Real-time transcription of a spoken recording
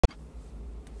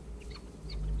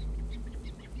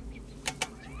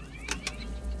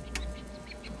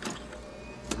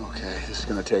This is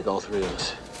gonna take all three of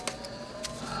us.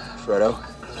 Fredo,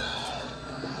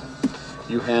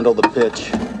 you handle the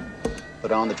pitch,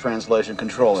 but on the translation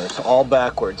controller. It's all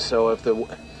backwards, so if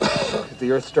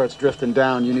the Earth starts drifting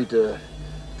down, you need to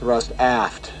thrust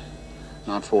aft,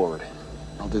 not forward.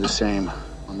 I'll do the same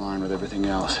on mine with everything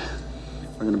else.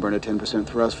 We're gonna burn at 10%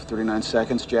 thrust for 39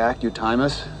 seconds. Jack, you time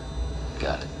us.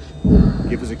 Got it.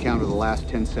 Give us a count of the last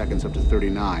 10 seconds up to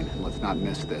 39, and let's not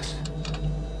miss this.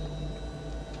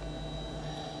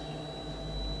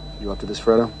 You up to this,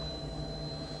 Fredo?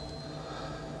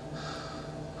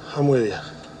 I'm with you.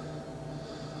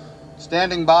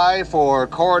 Standing by for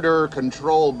corridor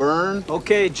control burn.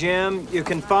 Okay, Jim, you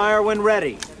can fire when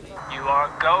ready. You are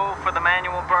go for the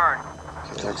manual burn.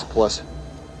 X plus.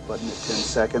 Button at 10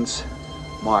 seconds.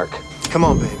 Mark. Come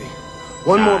on, baby.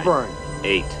 One 9, more burn.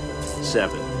 8,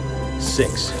 7,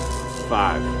 6,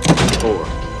 5, 4.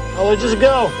 I'll let you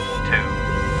go. 2,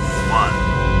 1.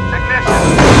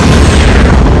 Ignition!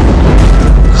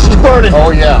 She's burning.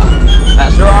 Oh, yeah.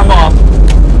 Pass your arm off.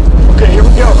 Okay, here we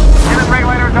go. Unit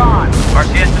regulators on.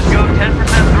 RTSs go 10%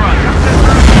 thrust.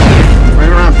 Bring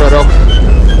it around, Fredo.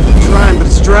 I'm trying, but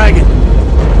it's dragging.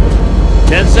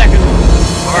 10 seconds.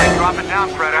 All right, drop it down,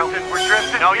 Fredo. We're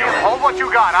drifting. No, you hold what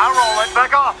you got. I'll roll it.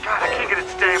 Back off. God, I can't get it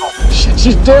stable. Shit,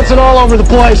 she's dancing all over the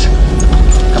place.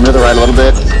 Come to the right a little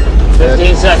bit.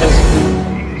 15 seconds.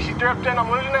 She drifting. I'm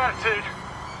losing attitude.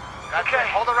 Okay,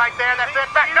 hold it right there. That's it.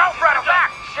 Back. No, Fredo,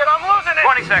 back. Shit, I'm losing it.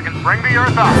 20 seconds. Bring the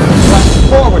Earth up.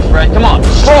 Forward, Fred. Come on.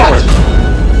 Forward.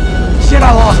 Shit,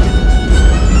 I lost it.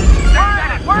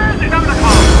 Where is it? Come to the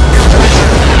phone.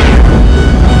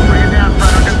 Bring it down,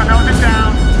 Fredo. Just the nose it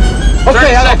down.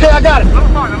 Okay, I got it. A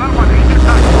little farther, Easy to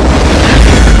touch.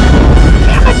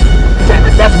 Damn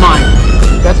it, that's mine.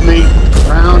 That's me.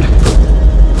 Round. A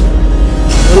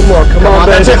little more, come on,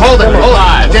 baby. That's it, hold it. Hold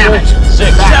it. Damn it.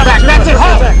 6, Back, 7, that's it,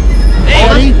 hold it.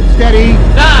 8, Steady.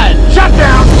 9. Shut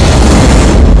down.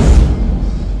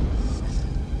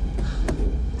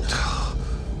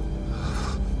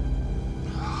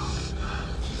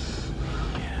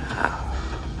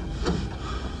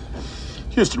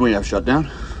 Houston, we have shutdown.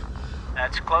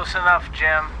 That's close enough,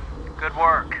 Jim. Good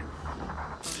work.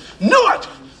 Knew it!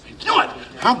 Knew it!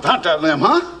 How about that, Lem,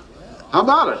 huh? How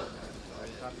about it?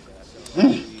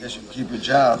 Guess you keep your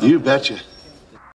job. You betcha.